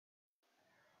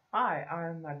Hi,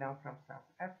 I'm now from South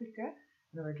Africa,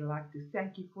 and I would like to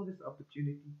thank you for this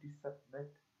opportunity to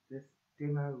submit this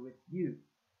demo with you.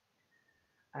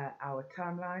 Our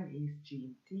timeline is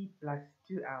GMT plus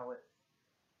 2 hours.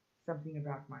 Something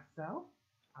about myself.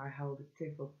 I hold a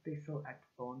TEFL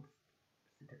Advanced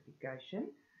certification,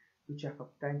 which I've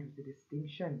obtained with a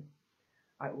distinction.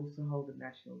 I also hold a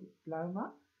national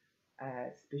diploma,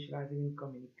 specializing in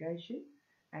communication,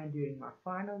 and during my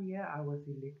final year, I was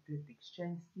elected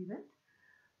exchange student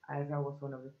as I was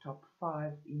one of the top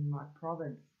 5 in my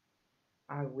province.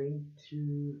 I went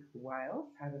to Wales,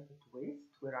 Haverfordwest,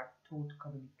 where I taught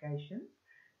communications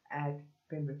at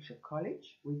Pembrokeshire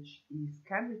College, which is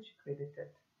Cambridge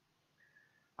accredited.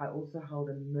 I also hold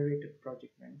a myriad of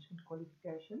project management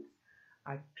qualifications.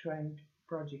 I trained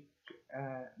project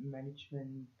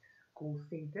management call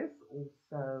centers,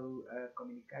 also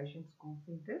communications call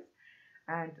centers,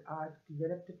 and I've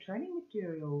developed a training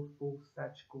material for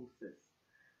such courses.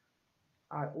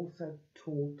 I also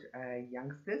taught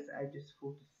youngsters ages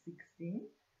 4 to 16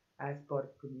 as part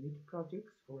of community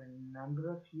projects for a number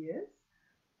of years.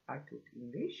 I taught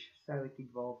English, so it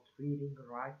involved reading,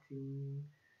 writing,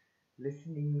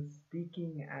 listening,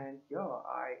 speaking, and yeah,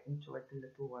 I enjoyed the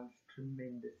little ones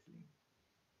tremendously.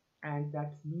 And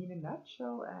that's me in a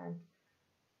nutshell and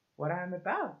what I'm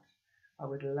about. I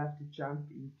would love to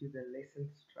jump into the lesson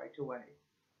straight away.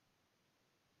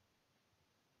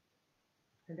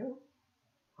 Hello?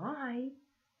 Hi?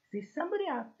 Is there somebody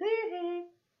out there?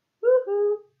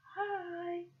 Woohoo!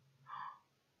 Hi!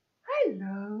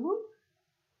 Hello!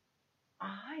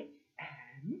 I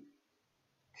am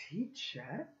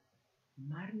Teacher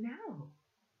Marnell.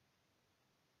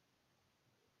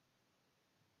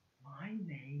 My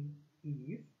name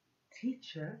is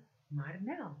Teacher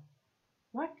Marnell.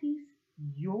 What is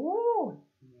your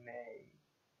name?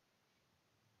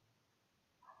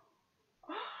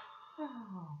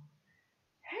 Oh,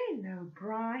 hello,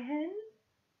 Brian.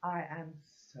 I am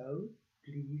so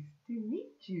pleased to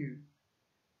meet you.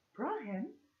 Brian,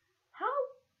 how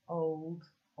old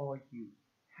are you?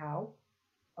 How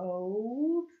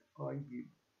old are you?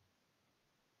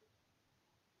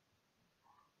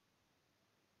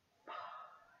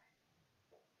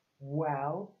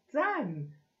 Well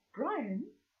done. Brian,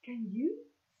 can you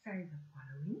say the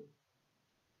following?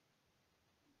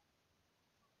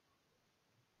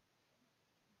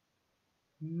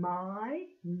 My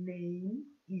name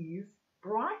is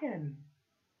Brian.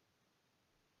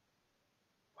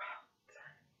 Well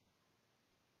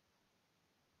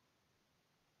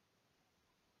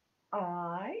done.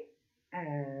 I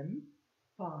am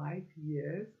 5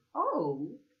 years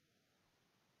old.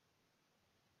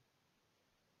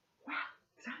 Well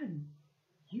done.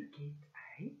 You get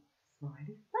a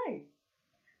smiley face.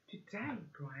 Today,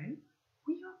 Brian,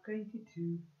 we are going to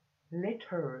do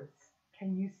letters.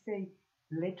 Can you say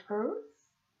letters?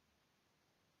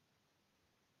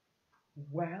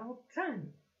 Well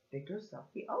done. Letters of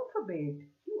the alphabet.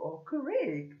 You are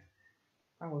correct.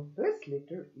 Our first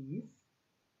letter is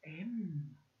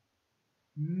M.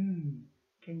 Mm.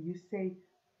 Can you say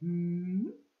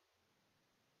mm?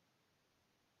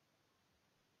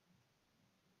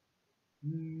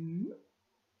 Mm?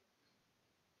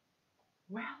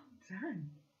 Well done.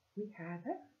 We have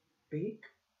a big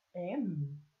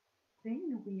M.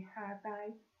 Then we have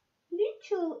a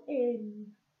little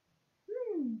M.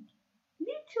 Hmm,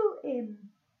 little M.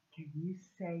 Can you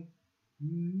say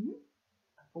mm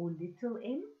for little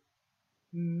M?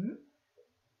 Mm?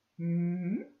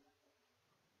 Mm?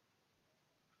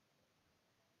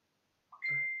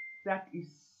 That is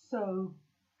so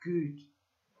good.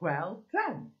 Well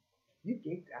done. You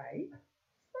get a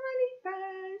smiley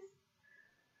face.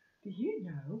 Do you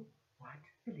know what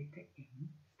the letter M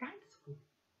stands for?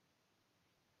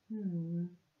 Hmm.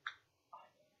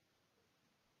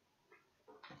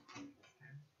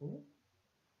 Stands for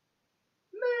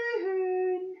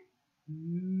moon.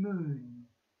 Moon.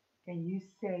 Can you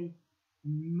say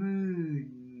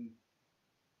moon?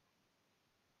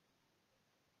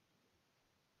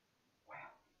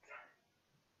 Well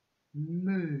done.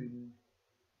 Moon.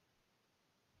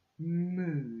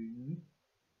 Moon.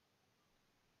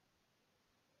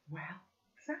 Well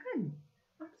done.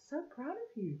 I'm so proud of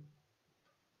you.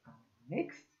 Our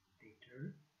next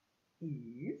letter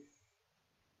is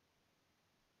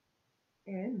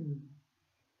N.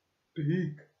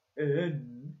 Big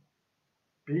N.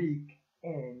 Big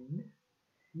N.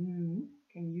 Hmm.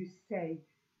 Can you say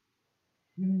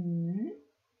hmm?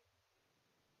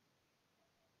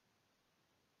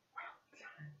 Well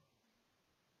done.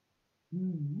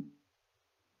 Hmm.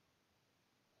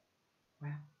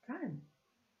 Well done.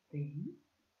 Then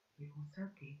we also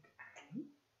get a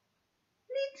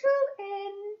Little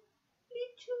N,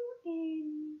 little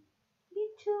N,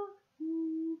 little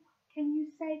N. Can you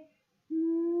say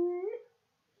N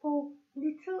for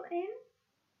little N?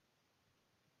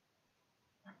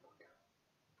 One more time.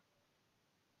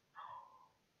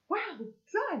 Well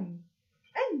done.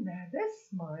 Another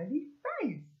smiley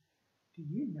face. Do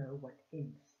you know what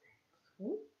N stands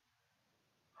for?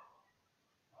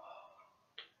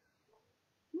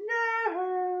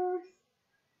 Nurse,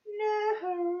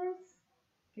 nurse.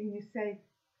 Can you say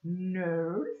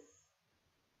nurse?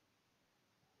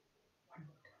 One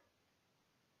more time.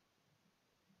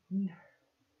 Nurse.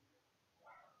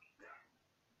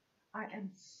 I am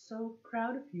so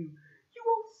proud of you. You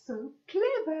are so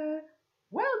clever.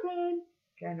 Well done.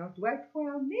 Cannot wait for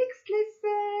our next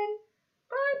lesson.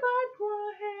 Bye bye,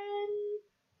 Brian.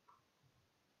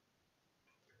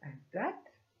 And that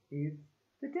is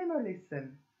the demo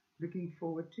lesson. Looking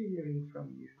forward to hearing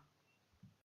from you.